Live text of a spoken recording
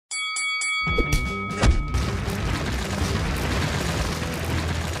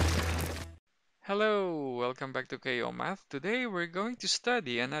Hello, welcome back to KO Math. Today we're going to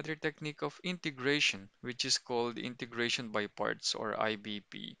study another technique of integration, which is called integration by parts or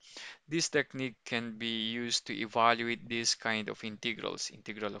IBP. This technique can be used to evaluate this kind of integrals,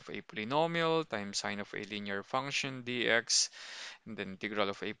 integral of a polynomial times sine of a linear function dx, and then integral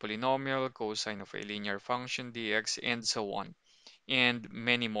of a polynomial, cosine of a linear function dx, and so on, and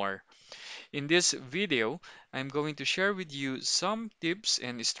many more. In this video, I'm going to share with you some tips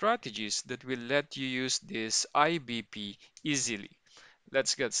and strategies that will let you use this IBP easily.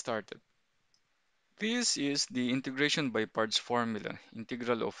 Let's get started. This is the integration by parts formula.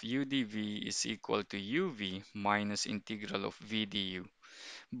 Integral of u dv is equal to uv minus integral of v du.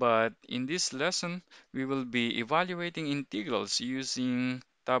 But in this lesson, we will be evaluating integrals using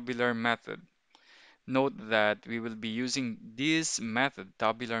tabular method. Note that we will be using this method,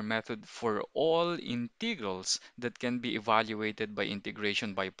 tabular method, for all integrals that can be evaluated by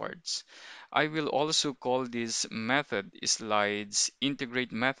integration by parts. I will also call this method slides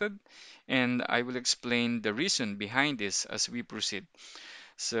integrate method, and I will explain the reason behind this as we proceed.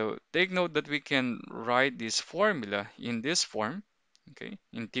 So take note that we can write this formula in this form. Okay,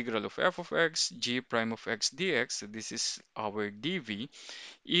 integral of f of x, g prime of x dx. So this is our dv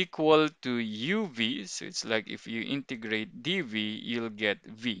equal to uv. So it's like if you integrate dv, you'll get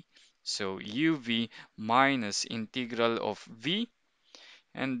v. So uv minus integral of v,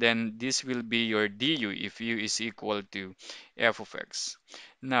 and then this will be your du if u is equal to f of x.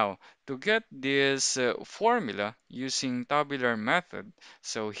 Now, to get this formula using tabular method,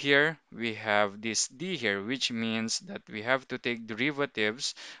 so here we have this d here, which means that we have to take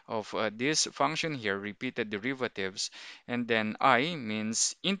derivatives of this function here, repeated derivatives, and then I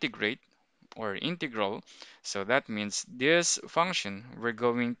means integrate or integral. So that means this function, we're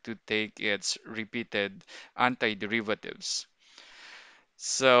going to take its repeated antiderivatives.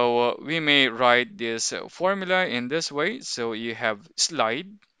 So we may write this formula in this way. So you have slide.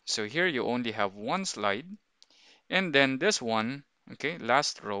 So here you only have one slide. And then this one, okay,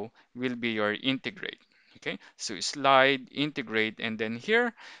 last row will be your integrate. Okay, so slide, integrate, and then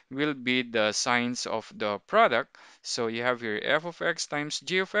here will be the signs of the product. So you have your f of x times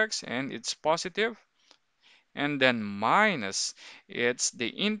g of x, and it's positive, and then minus it's the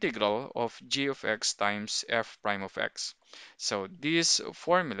integral of g of x times f prime of x. So this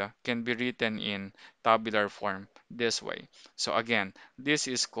formula can be written in tabular form this way. So again, this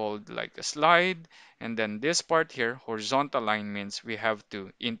is called like a slide, and then this part here, horizontal line, means we have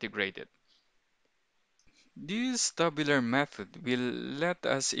to integrate it. This tabular method will let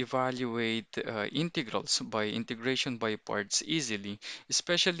us evaluate integrals by integration by parts easily,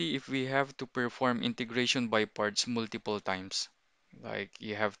 especially if we have to perform integration by parts multiple times. Like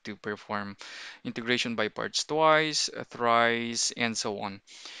you have to perform integration by parts twice, thrice, and so on.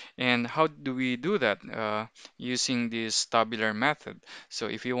 And how do we do that? Using this tabular method. So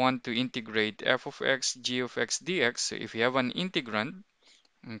if you want to integrate f of x, g of x dx, so if you have an integrand,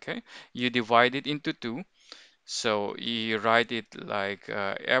 okay, you divide it into two, so you write it like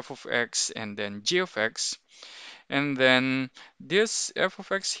f of x and then g of x. And then this f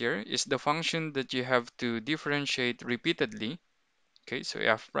of x here is the function that you have to differentiate repeatedly. Okay, so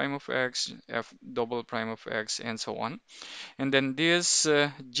f prime of x, f double prime of x, and so on. And then this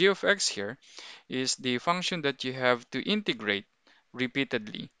g of x here is the function that you have to integrate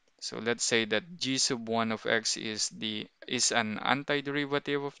repeatedly. So let's say that g sub 1 of x is an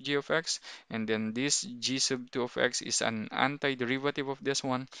antiderivative of g of x, and then this g sub 2 of x is an antiderivative of this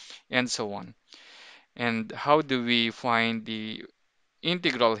one, and so on. And how do we find the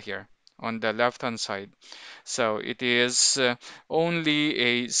integral here on the left hand side? So it is only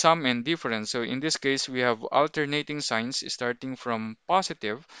a sum and difference. So in this case, we have alternating signs starting from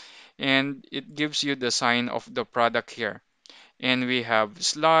positive, and it gives you the sign of the product here. And we have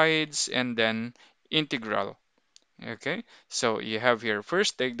slides and then integral. Okay, so you have here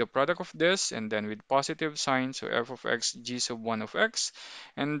first take the product of this and then with positive sign, so f of x g sub 1 of x,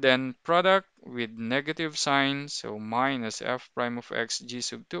 and then product with negative sign, so minus f prime of x g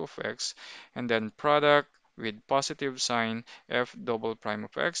sub 2 of x, and then product with positive sign f double prime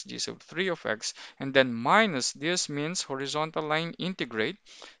of x g sub 3 of x, and then minus this means horizontal line integrate,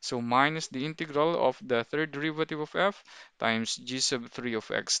 so minus the integral of the third derivative of f times g sub 3 of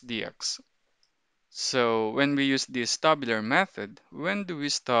x dx. So when we use this tabular method, when do we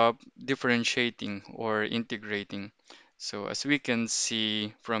stop differentiating or integrating? So as we can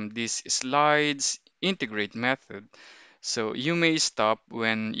see from these slides, integrate method. So you may stop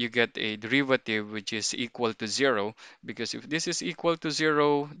when you get a derivative which is equal to 0, because if this is equal to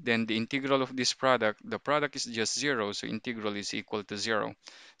 0, then the integral of this product, the product is just 0, so integral is equal to 0.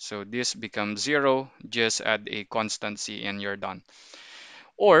 So this becomes 0, just add a constancy and you're done.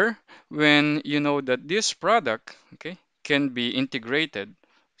 Or when you know that this product, okay, can be integrated.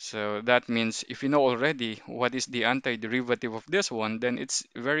 So that means if you know already what is the antiderivative of this one, then it's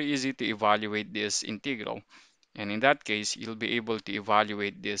very easy to evaluate this integral. And in that case, you'll be able to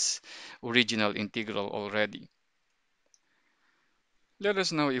evaluate this original integral already. Let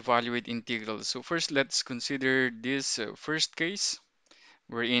us now evaluate integrals. So first, let's consider this first case,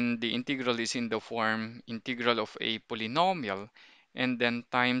 wherein the integral is in the form integral of a polynomial and then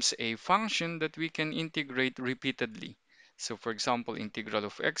times a function that we can integrate repeatedly. So for example, integral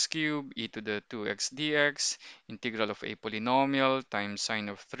of x cubed e to the 2x dx, integral of a polynomial times sine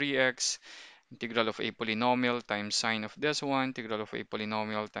of 3x, integral of a polynomial times sine of this one, integral of a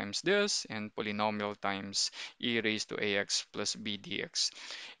polynomial times this, and polynomial times e raised to ax plus b dx.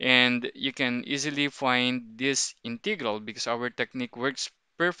 And you can easily find this integral because our technique works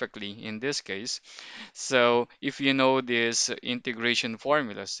perfectly in this case. So if you know these integration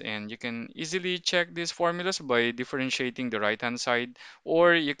formulas, and you can easily check these formulas by differentiating the right hand side,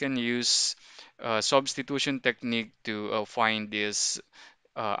 or you can use substitution technique to find this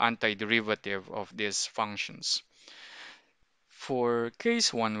antiderivative of these functions. For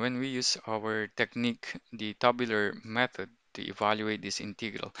case 1, when we use our technique, the tabular method, to evaluate this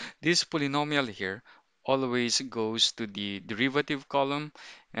integral, this polynomial here always goes to the derivative column,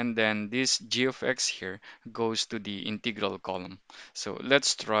 and then this g of x here goes to the integral column. So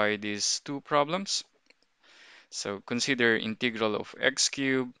let's try these two problems. So consider integral of x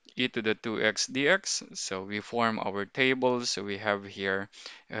cubed e to the 2x dx. So we form our table. So we have here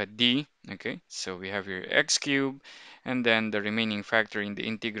d, okay? So we have here x cubed, and then the remaining factor in the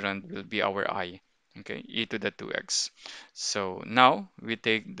integrand will be our I, okay? E to the 2x. So now we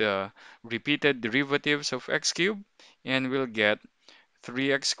take the repeated derivatives of x cubed, and we'll get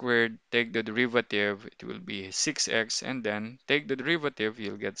 3x squared, take the derivative, it will be 6x, and then take the derivative,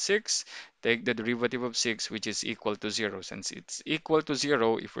 you'll get 6, take the derivative of 6, which is equal to 0. Since it's equal to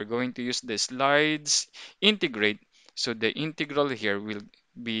 0, if we're going to use the slides integrate, so the integral here will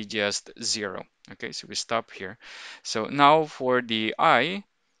be just 0. Okay, so we stop here. So now for the I,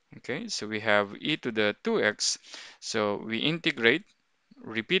 okay, so we have e to the 2x, so we integrate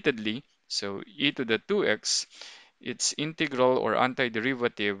repeatedly, so e to the 2x, its integral or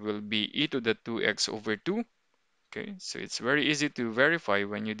antiderivative will be e to the 2x over 2. Okay, so it's very easy to verify.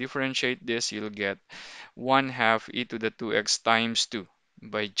 When you differentiate this, you'll get 1 half e to the 2x times 2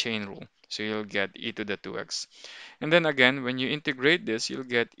 by chain rule. So you'll get e to the 2x. And then again, when you integrate this, you'll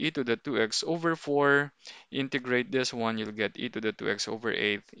get e to the 2x over 4. Integrate this one, you'll get e to the 2x over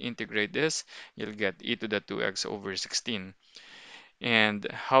 8. Integrate this, you'll get e to the 2x over 16. And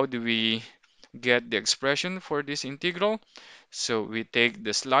how do we get the expression for this integral? So we take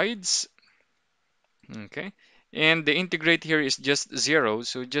the slides, okay, and the integrate here is just 0,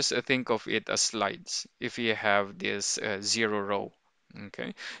 so just think of it as slides if you have this 0 row.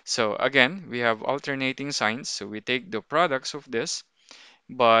 Okay, so again, we have alternating signs, so we take the products of this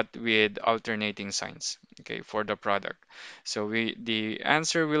but with alternating signs, okay, for the product. So the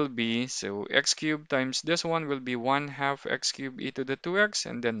answer will be, so x cubed times this one will be 1 half x cubed e to the 2x,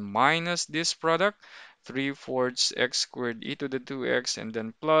 and then minus this product, 3/4 x squared e to the 2x, and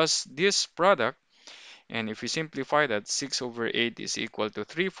then plus this product. And if we simplify that, 6 over 8 is equal to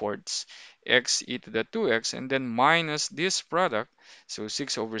 3/4 x e to the 2x, and then minus this product. So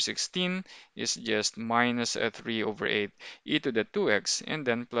 6 over 16 is just minus 3 over 8 e to the 2x, and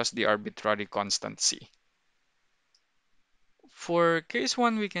then plus the arbitrary constant c. For case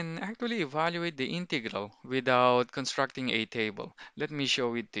 1, we can actually evaluate the integral without constructing a table. Let me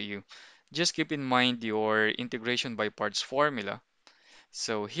show it to you. Just keep in mind your integration by parts formula.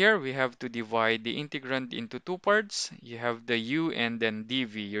 So here we have to divide the integrand into two parts. You have the u and then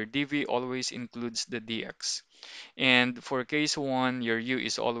dv. Your dv always includes the dx. And for case 1, your u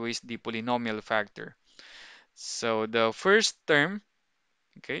is always the polynomial factor. So the first term,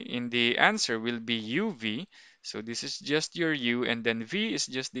 okay, in the answer will be uv. So this is just your u, and then v is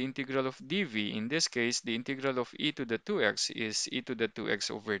just the integral of dv. In this case, the integral of e to the 2x is e to the 2x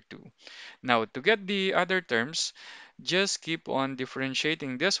over 2. Now, to get the other terms, just keep on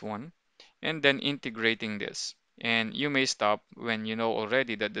differentiating this one and then integrating this. And you may stop when you know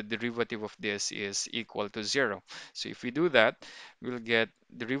already that the derivative of this is equal to 0. So if we do that, we'll get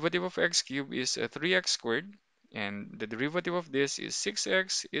derivative of x cubed is 3x squared. and the derivative of this is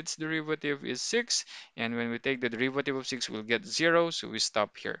 6x, its derivative is 6, and when we take the derivative of 6, we'll get 0, so we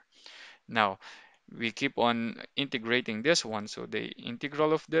stop here. Now, we keep on integrating this one, so the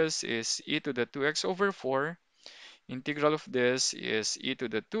integral of this is e to the 2x over 4, integral of this is e to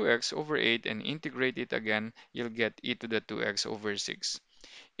the 2x over 8, and integrate it again, you'll get e to the 2x over 6.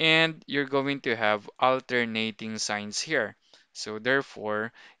 And you're going to have alternating signs here. So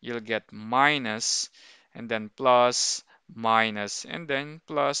therefore, you'll get minus, and then plus, minus, and then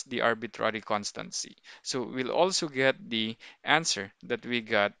plus the arbitrary constancy. So we'll also get the answer that we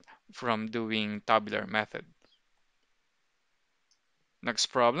got from doing tabular method. Next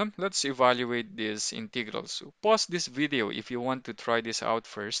problem, let's evaluate these integrals. So pause this video if you want to try this out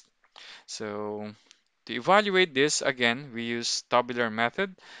first. So to evaluate this, again, we use tabular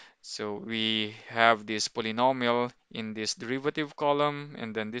method. So we have this polynomial in this derivative column,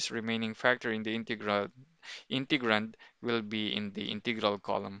 and then this remaining factor in the integrand will be in the integral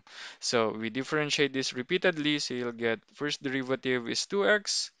column. So we differentiate this repeatedly, so you'll get first derivative is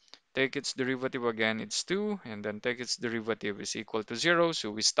 2x, take its derivative again, it's 2, and then take its derivative is equal to 0,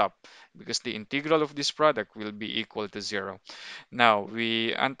 so we stop because the integral of this product will be equal to 0. Now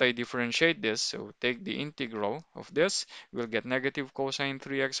we anti-differentiate this, so take the integral of this, we'll get negative cosine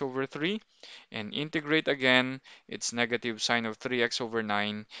 3x over 3, and integrate again, it's negative sine of 3x over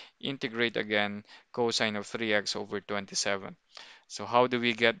 9, integrate again, cosine of 3x over 27. So how do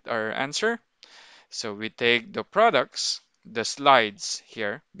we get our answer? So we take the products, the slides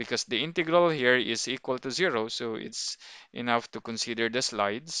here, because the integral here is equal to 0, so it's enough to consider the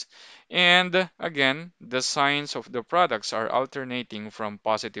slides. And again, the signs of the products are alternating from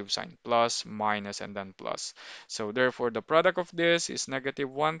positive sign, plus, minus, and then plus. So therefore, the product of this is negative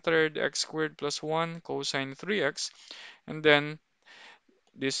 1/3 x squared plus 1 cosine 3x. And then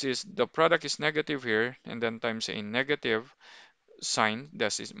this is the product is negative here, and then times a negative sign,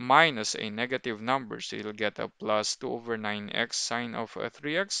 that is minus a negative number, so you'll get a plus 2 over 9x sine of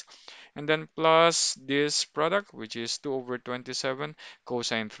 3x, and then plus this product, which is 2 over 27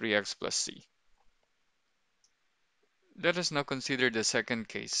 cosine 3x plus c. Let us now consider the second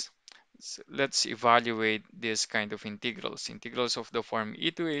case. Let's evaluate this kind of integrals. Integrals of the form e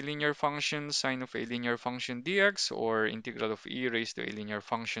to a linear function sine of a linear function dx, or integral of e raised to a linear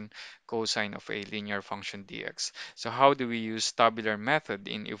function cosine of a linear function dx. So how do we use tabular method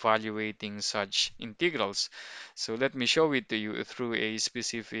in evaluating such integrals? So let me show it to you through a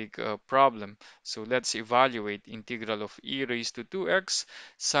specific problem. So let's evaluate integral of e raised to 2x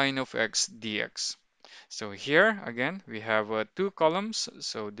sine of x dx. So here again we have two columns,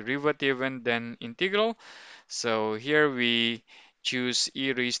 so derivative and then integral. So here we choose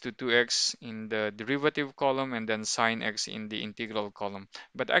e raised to 2x in the derivative column and then sine x in the integral column.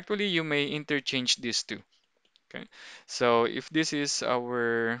 But actually you may interchange these two. Okay, so if this is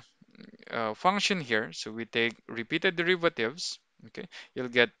our function here, so we take repeated derivatives. Okay, you'll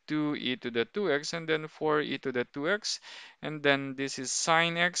get 2e to the 2x and then 4e to the 2x, and then this is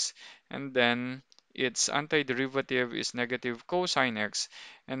sine x, and then its antiderivative is negative cosine x,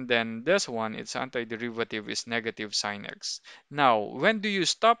 and then this one, its antiderivative is negative sine x. Now, when do you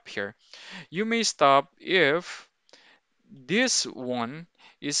stop here? You may stop if this one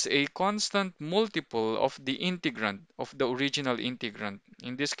is a constant multiple of the integrand of the original integrand.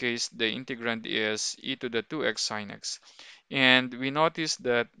 In this case, the integrand is e to the 2x sine x. And we notice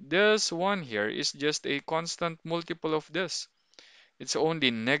that this one here is just a constant multiple of this. It's only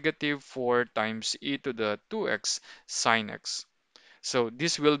negative 4 times e to the 2x sine x. So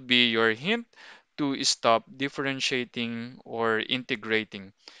this will be your hint to stop differentiating or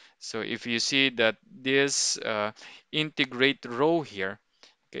integrating. So if you see that this integrate row here,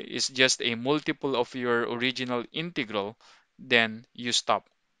 okay, is just a multiple of your original integral, then you stop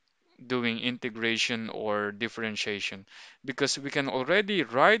doing integration or differentiation, because we can already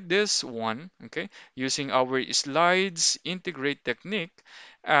write this one, okay, using our slides integrate technique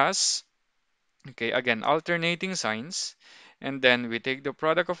as, okay, again, alternating signs. And then we take the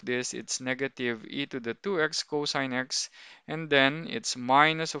product of this, it's negative e to the 2x cosine x, and then it's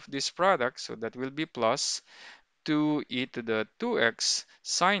minus of this product, so that will be plus 2e to the 2x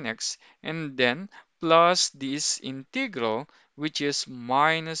sine x, and then plus this integral, which is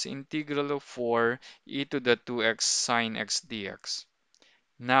minus integral of 4e to the 2x sine x dx.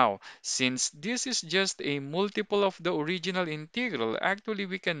 Now, since this is just a multiple of the original integral, actually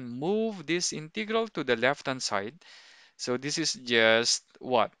we can move this integral to the left-hand side. So this is just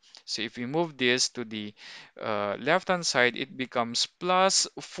what? So if we move this to the left-hand side, it becomes plus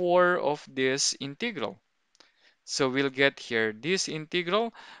 4 of this integral. So we'll get here this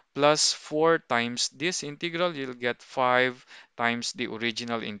integral plus 4 times this integral. You'll get 5 times the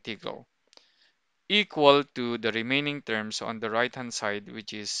original integral, equal to the remaining terms on the right hand side,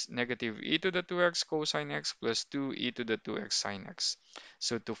 which is negative e to the 2x cosine x plus 2e to the 2x sine x.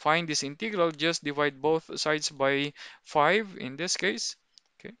 So to find this integral, just divide both sides by 5 in this case.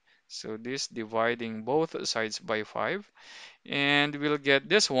 Okay, so this dividing both sides by 5, and we'll get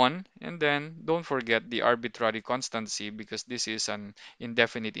this one. And then don't forget the arbitrary constancy, because this is an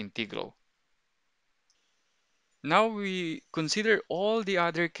indefinite integral. Now we consider all the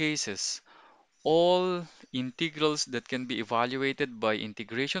other cases, all integrals that can be evaluated by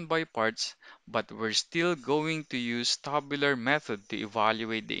integration by parts, but we're still going to use tabular method to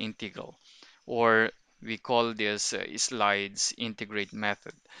evaluate the integral, or we call this slides integrate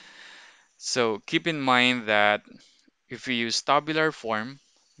method. So keep in mind that if we use tabular form,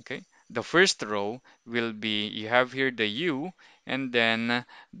 okay, the first row will be, you have here the u, and then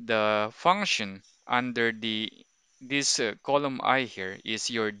the function under the this column I here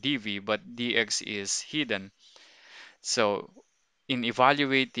is your dv, but dx is hidden. So in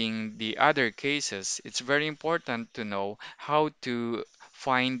evaluating the other cases, it's very important to know how to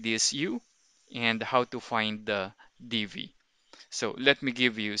find this u and how to find the dv. So let me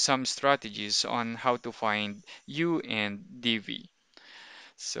give you some strategies on how to find u and dv.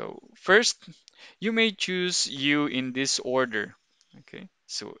 So first, you may choose U in this order. Okay,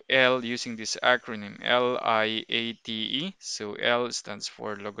 so L, using this acronym LIATE. So L stands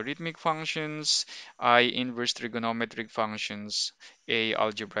for logarithmic functions, I inverse trigonometric functions, A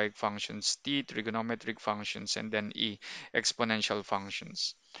algebraic functions, T trigonometric functions, and then E exponential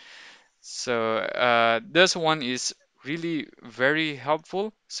functions. So this one is really very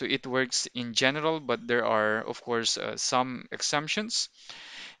helpful. So it works in general, but there are, of course, some exemptions.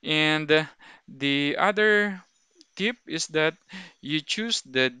 And the other tip is that you choose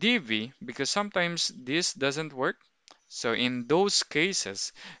the dv, because sometimes this doesn't work. So in those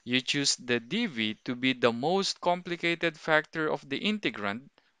cases, you choose the dv to be the most complicated factor of the integrand.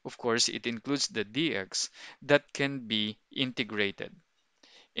 Of course, it includes the dx that can be integrated.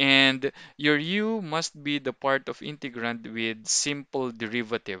 And your u must be the part of integrand with simple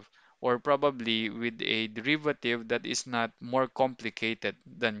derivative, or probably with a derivative that is not more complicated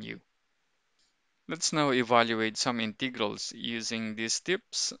than u. Let's now evaluate some integrals using these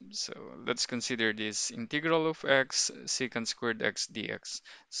tips. So let's consider this integral of x secant squared x dx.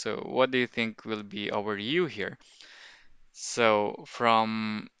 So what do you think will be our u here? So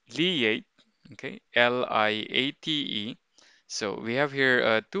from Liate, okay, Liate. So we have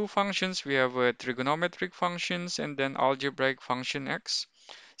here two functions. We have trigonometric functions and then algebraic function x.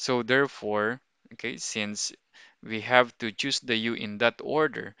 So therefore, okay, since we have to choose the u in that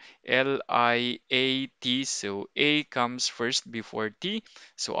order, Liat, so a comes first before t,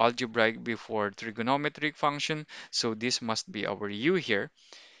 so algebraic before trigonometric function. So this must be our u here.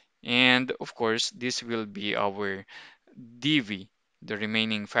 And of course, this will be our dv, the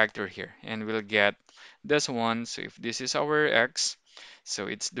remaining factor here. And we'll get this one. So if this is our x, so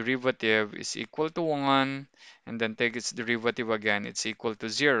its derivative is equal to 1, and then take its derivative again, it's equal to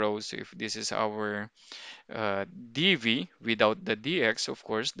 0. So if this is our dv without the dx, of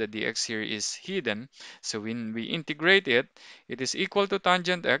course, the dx here is hidden. So when we integrate it, it is equal to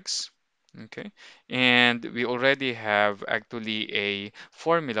tangent x. Okay, and we already have actually a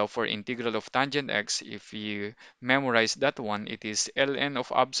formula for integral of tangent x. If you memorize that one, it is ln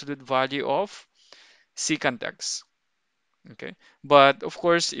of absolute value of secant x. Okay, but of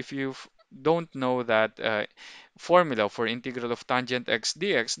course, if you don't know that formula for integral of tangent x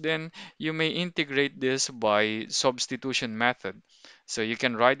dx, then you may integrate this by substitution method. So you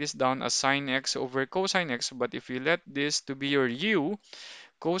can write this down as sine x over cosine x, but if you let this to be your u,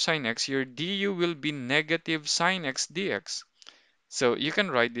 cosine x, your du will be negative sine x dx. So you can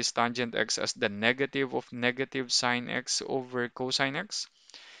write this tangent x as the negative of negative sine x over cosine x.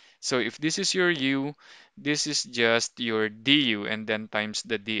 So if this is your u, this is just your du and then times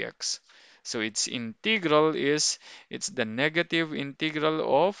the dx. So its integral is, it's the negative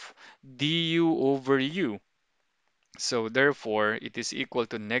integral of du over u. So therefore, it is equal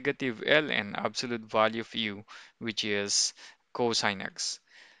to negative ln absolute value of u, which is cosine x.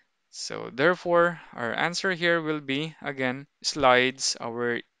 So therefore, our answer here will be, again, slides.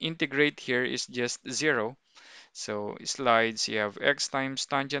 Our integrate here is just 0. So slides, you have x times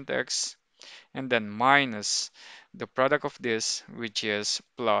tangent x, and then minus the product of this, which is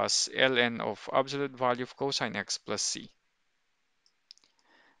plus ln of absolute value of cosine x plus c.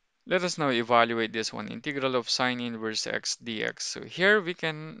 Let us now evaluate this one, integral of sine inverse x dx. So here we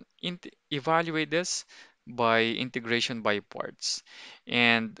can evaluate this. by integration by parts.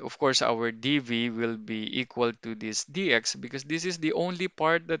 And of course, our dv will be equal to this dx because this is the only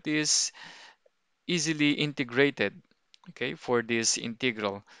part that is easily integrated, okay, for this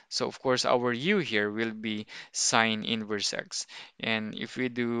integral. So of course, our u here will be sine inverse x. And if we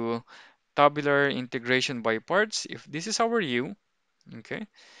do tabular integration by parts, if this is our u, okay,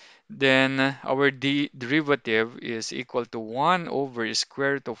 then our derivative is equal to 1 over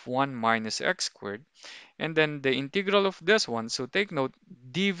square root of 1 minus x squared. And then the integral of this one, so take note,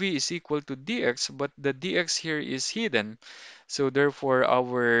 dv is equal to dx, but the dx here is hidden. So therefore,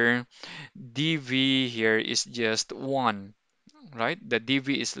 our dv here is just 1, right? The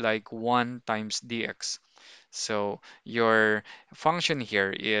dv is like 1 times dx. So your function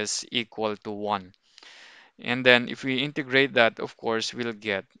here is equal to 1. And then if we integrate that, of course, we'll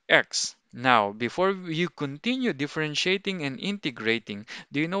get x. Now, before you continue differentiating and integrating,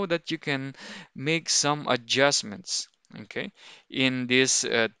 do you know that you can make some adjustments, okay, in these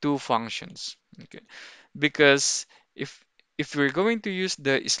two functions, okay? Because if if we're going to use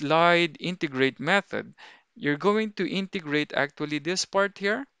the slide integrate method, you're going to integrate actually this part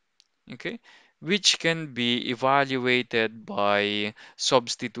here, okay, which can be evaluated by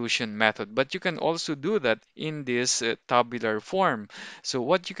substitution method. But you can also do that in this tabular form. So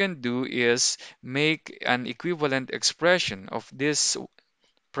what you can do is make an equivalent expression of this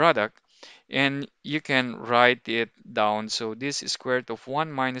product, and you can write it down. So this square root of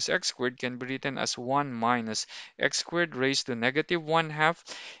 1 minus x squared can be written as 1 minus x squared raised to negative 1 half,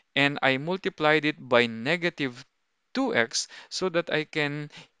 and I multiplied it by negative 2x so that I can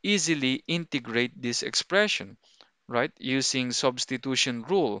easily integrate this expression, right? Using substitution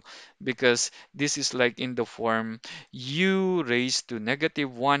rule, because this is like in the form u raised to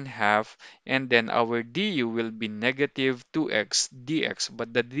negative 1 half, and then our du will be negative 2x dx,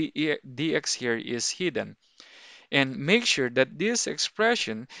 but the dx here is hidden. And make sure that this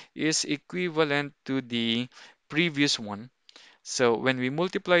expression is equivalent to the previous one. So when we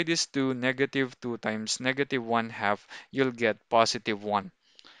multiply this to negative 2 times negative 1 half, you'll get positive 1.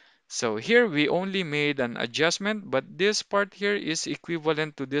 So here we only made an adjustment, but this part here is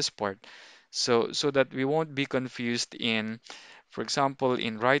equivalent to this part. So that we won't be confused in, for example,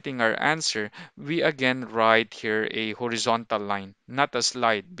 in writing our answer, we again write here a horizontal line, not a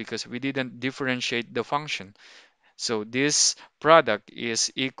slide, because we didn't differentiate the function. So this product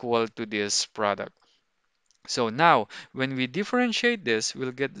is equal to this product. So now, when we differentiate this,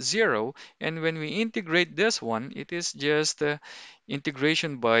 we'll get 0. And when we integrate this one, it is just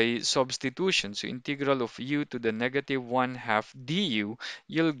integration by substitution. So integral of u to the negative 1 half du,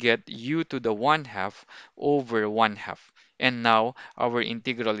 you'll get u to the 1 half over 1 half. And now our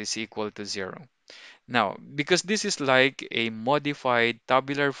integral is equal to 0. Now, because this is like a modified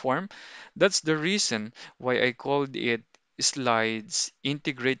tabular form, that's the reason why I called it slides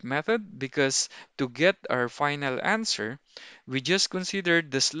integrate method, because to get our final answer, we just consider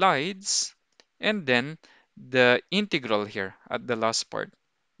the slides and then the integral here at the last part.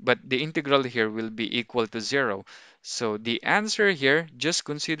 But the integral here will be equal to 0. So the answer here, just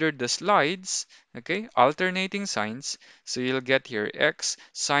consider the slides, okay, alternating signs. So you'll get here x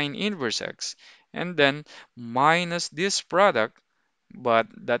sine inverse x, and then minus this product, but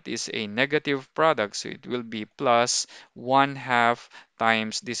that is a negative product, so it will be plus 1 half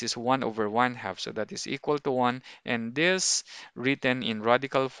times this is 1 over 1 half, so that is equal to 1, and this written in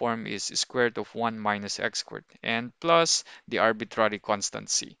radical form is square root of 1 minus x squared, and plus the arbitrary constant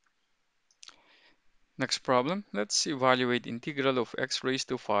c. Next problem, let's evaluate integral of x raised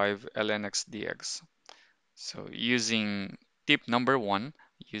to 5 ln x dx. So using tip number 1,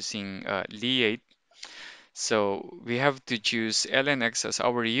 using Lie. So we have to choose ln x as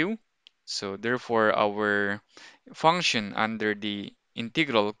our u. So therefore, our function under the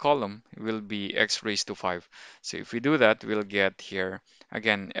integral column will be x raised to 5. So if we do that, we'll get here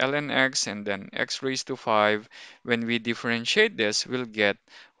again ln x and then x raised to 5. When we differentiate this, we'll get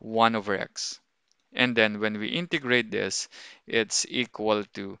 1 over x. And then when we integrate this, it's equal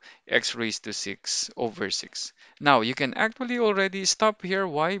to x raised to 6 over 6. Now you can actually already stop here.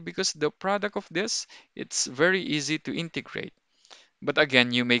 Why? Because the product of this, it's very easy to integrate. But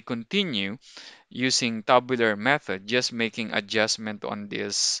again, you may continue using tabular method, just making adjustment on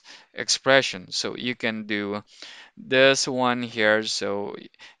this expression. So you can do this one here. So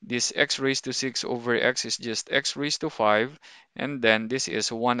this x raised to 6 over x is just x raised to 5. And then this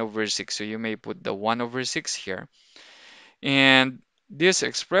is 1 over 6. So you may put the 1 over 6 here. And this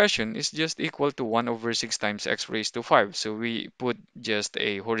expression is just equal to 1 over 6 times x raised to 5. So we put just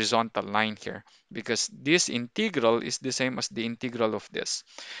a horizontal line here because this integral is the same as the integral of this.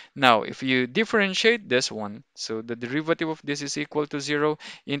 Now, if you differentiate this one, so the derivative of this is equal to 0,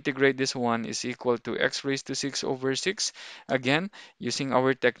 integrate this one is equal to x raised to 6 over 6. Again, using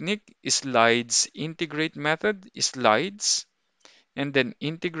our technique, slides integrate method, slides, and then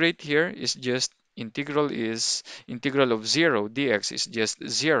integrate here is just integral of 0 dx is just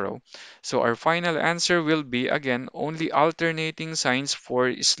 0. So our final answer will be again only alternating signs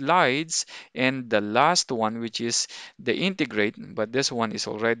for slides and the last one, which is the integrate, but this one is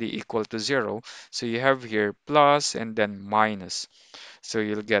already equal to 0. So you have here plus and then minus. So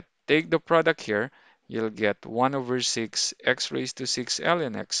you'll get, take the product here, you'll get 1 over 6 x raised to 6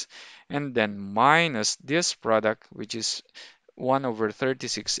 ln x, and then minus this product, which is 1 over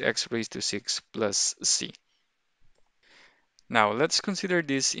 36 x raised to 6 plus c. Now let's consider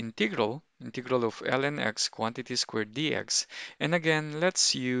this integral of ln x quantity squared dx. And again,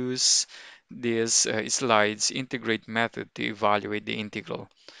 let's use this slides integrate method to evaluate the integral.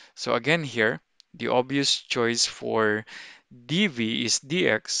 So again here, the obvious choice for dv is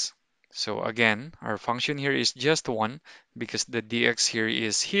dx. So again, our function here is just 1 because the dx here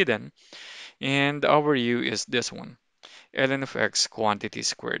is hidden, and our u is this one, ln of x quantity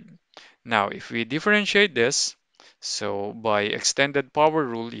squared. Now, if we differentiate this, so by extended power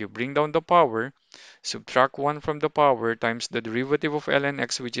rule, you bring down the power, subtract 1 from the power times the derivative of ln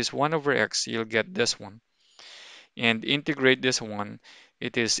x, which is 1 over x, you'll get this one. And integrate this one,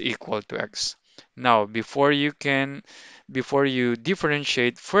 it is equal to x. Now, before you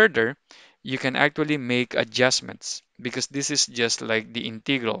differentiate further, you can actually make adjustments because this is just like the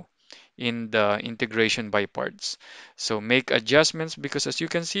integral in the integration by parts. So make adjustments because as you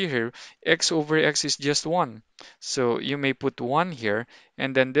can see here, x over x is just 1. So you may put 1 here,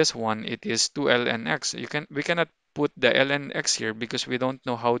 and then this one, it is 2 ln x. We cannot put the ln x here because we don't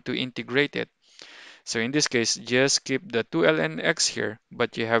know how to integrate it. So in this case, just keep the 2 ln x here,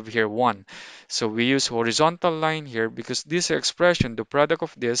 but you have here 1. So we use horizontal line here because this expression, the product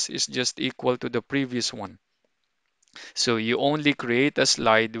of this, is just equal to the previous one. So you only create a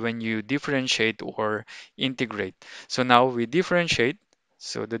slide when you differentiate or integrate. So now we differentiate.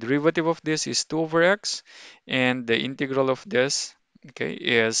 So the derivative of this is 2 over x, and the integral of this, okay,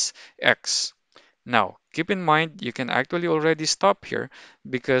 is x. Now, keep in mind, you can actually already stop here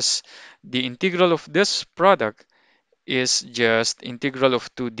because the integral of this product is just integral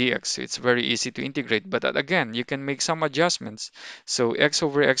of 2 dx. It's very easy to integrate, but again, you can make some adjustments. So x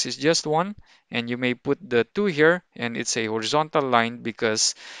over x is just 1, and you may put the 2 here, and it's a horizontal line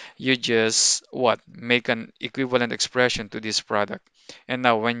because you just, make an equivalent expression to this product. And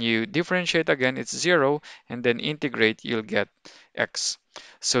now when you differentiate again, it's 0, and then integrate, you'll get x.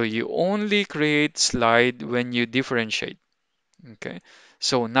 So you only create slide when you differentiate. Okay,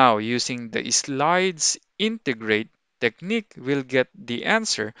 so now using the slides integrate technique, we'll get the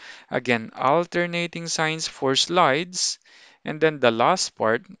answer. Again, alternating signs for slides. And then the last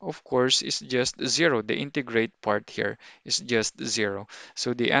part, of course, is just 0. The integrate part here is just 0.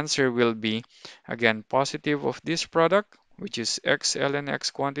 So the answer will be, again, positive of this product, which is x ln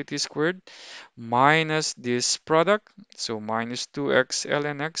x quantity squared, minus this product, so minus 2x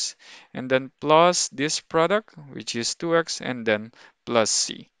ln x, and then plus this product, which is 2x, and then plus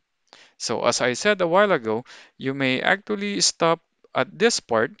c. So as I said a while ago, you may actually stop at this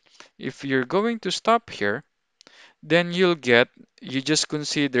part. If you're going to stop here, then you just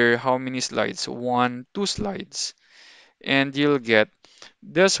consider how many slides, 1, 2 slides, and you'll get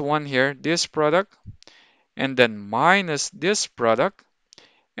this one here, this product, and then minus this product.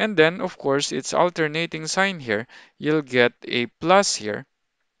 And then, of course, it's alternating sign here. You'll get a plus here,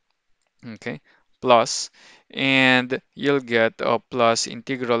 okay, plus, and you'll get a plus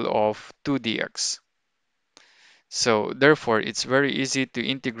integral of 2 dx. So therefore, it's very easy to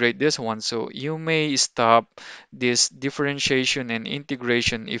integrate this one. So you may stop this differentiation and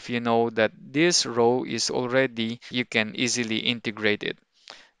integration if you know that this row is already, you can easily integrate it.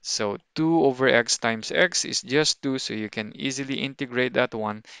 So 2 over x times x is just 2, so you can easily integrate that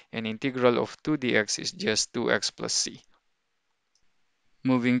one, and integral of 2 dx is just 2x plus c.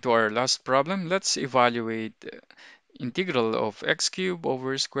 Moving to our last problem, let's evaluate integral of x cubed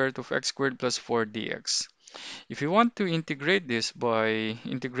over square root of x squared plus 4 dx. If you want to integrate this by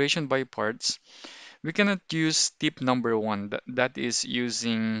integration by parts, we cannot use tip number 1, that is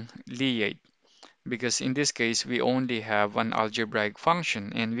using Lie, because in this case we only have an algebraic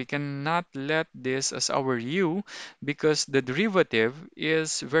function and we cannot let this as our u because the derivative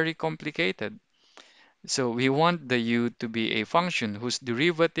is very complicated. So we want the u to be a function whose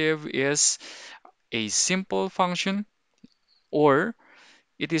derivative is a simple function or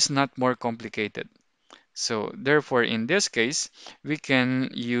it is not more complicated. So therefore, in this case, we can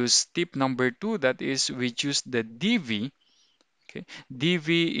use tip number two, that is we choose the dv. Okay,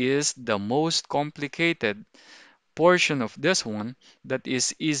 dv is the most complicated portion of this one that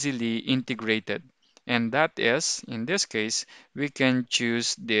is easily integrated. And that is, in this case, we can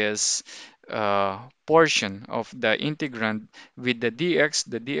choose this portion of the integrand with the dx.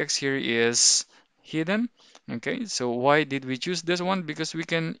 The dx here is hidden. Okay, so why did we choose this one? Because we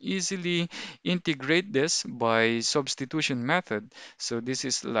can easily integrate this by substitution method. So this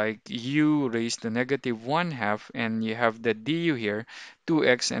is like u raised to negative 1 half, and you have the du here,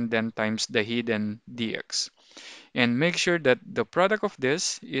 2x, and then times the hidden dx, and make sure that the product of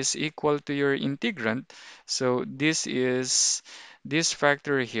this is equal to your integrand. So this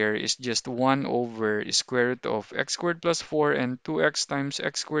factor here is just 1 over square root of x squared plus 4, and 2x times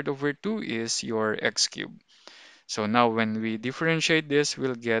x squared over 2 is your x cubed. So now when we differentiate this,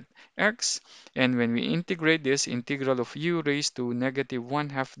 we'll get x, and when we integrate this, integral of u raised to negative 1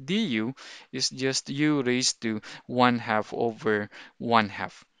 half du is just u raised to 1 half over 1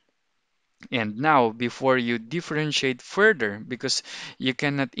 half. And now, before you differentiate further, because you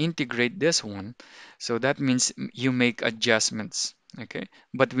cannot integrate this one, so that means you make adjustments. Okay,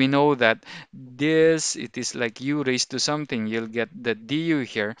 but we know that this, it is like u raised to something, you'll get the du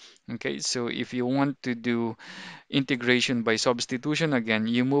here. Okay, so if you want to do integration by substitution, again,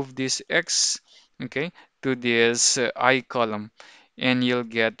 you move this x, okay, to this I column, and you'll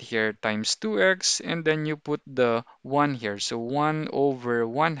get here times 2x, and then you put the 1 here. So 1 over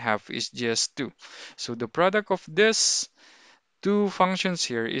 1 half is just 2. So the product of this two functions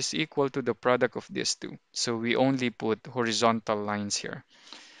here is equal to the product of these two. So we only put horizontal lines here.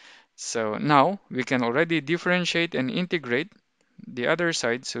 So now we can already differentiate and integrate the other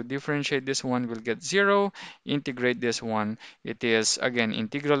side. So differentiate this one, will get 0. Integrate this one, it is again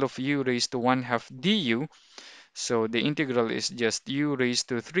integral of u raised to 1 half du. So the integral is just u raised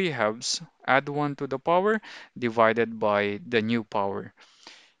to 3 halves, add 1 to the power, divided by the new power.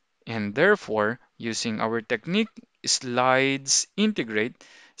 And therefore, using our technique, slides integrate.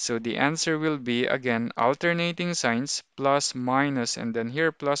 So the answer will be, again, alternating signs, plus, minus, and then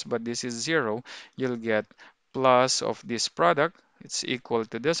here plus, but this is 0. You'll get plus of this product, it's equal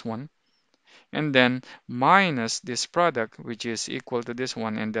to this one, and then minus this product, which is equal to this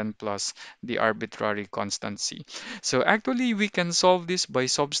one, and then plus the arbitrary constant c. So actually, we can solve this by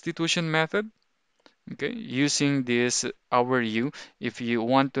substitution method. Okay, using this our u. If you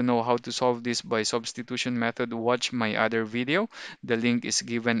want to know how to solve this by substitution method, watch my other video. The link is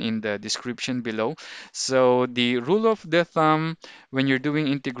given in the description below. So the rule of the thumb when you're doing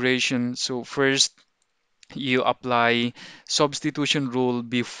integration, so first you apply substitution rule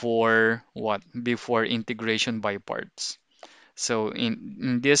before what? Before integration by parts. So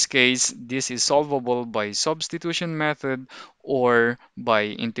in this case, this is solvable by substitution method or by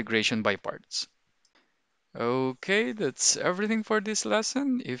integration by parts. Okay, that's everything for this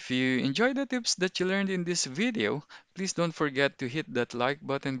lesson. If you enjoyed the tips that you learned in this video, please don't forget to hit that like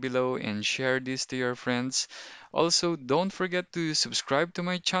button below and share this to your friends. Also, don't forget to subscribe to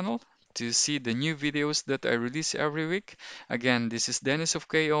my channel to see the new videos that I release every week. Again, this is Dennis of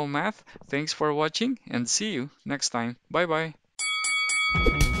KO Math. Thanks for watching and see you next time. Bye bye.